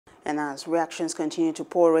And as reactions continue to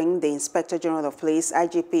pour in, the Inspector General of Police,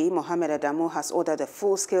 IGP Mohammed Adamu, has ordered a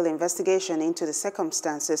full-scale investigation into the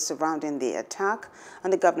circumstances surrounding the attack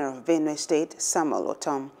on the governor of Benue State, Samuel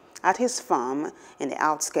Ortom, at his farm in the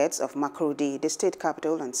outskirts of Makurdi, the state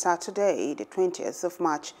capital, on Saturday, the 20th of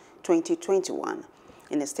March 2021.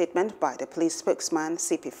 In a statement by the police spokesman,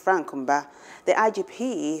 CP Frank Umba, the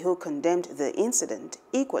IGP, who condemned the incident,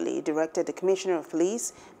 equally directed the Commissioner of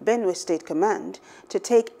Police, Benue State Command, to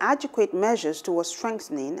take adequate measures towards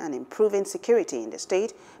strengthening and improving security in the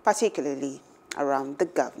state, particularly around the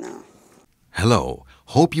governor. Hello,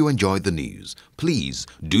 hope you enjoyed the news. Please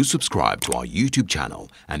do subscribe to our YouTube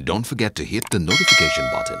channel and don't forget to hit the notification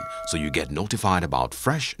button so you get notified about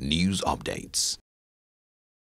fresh news updates.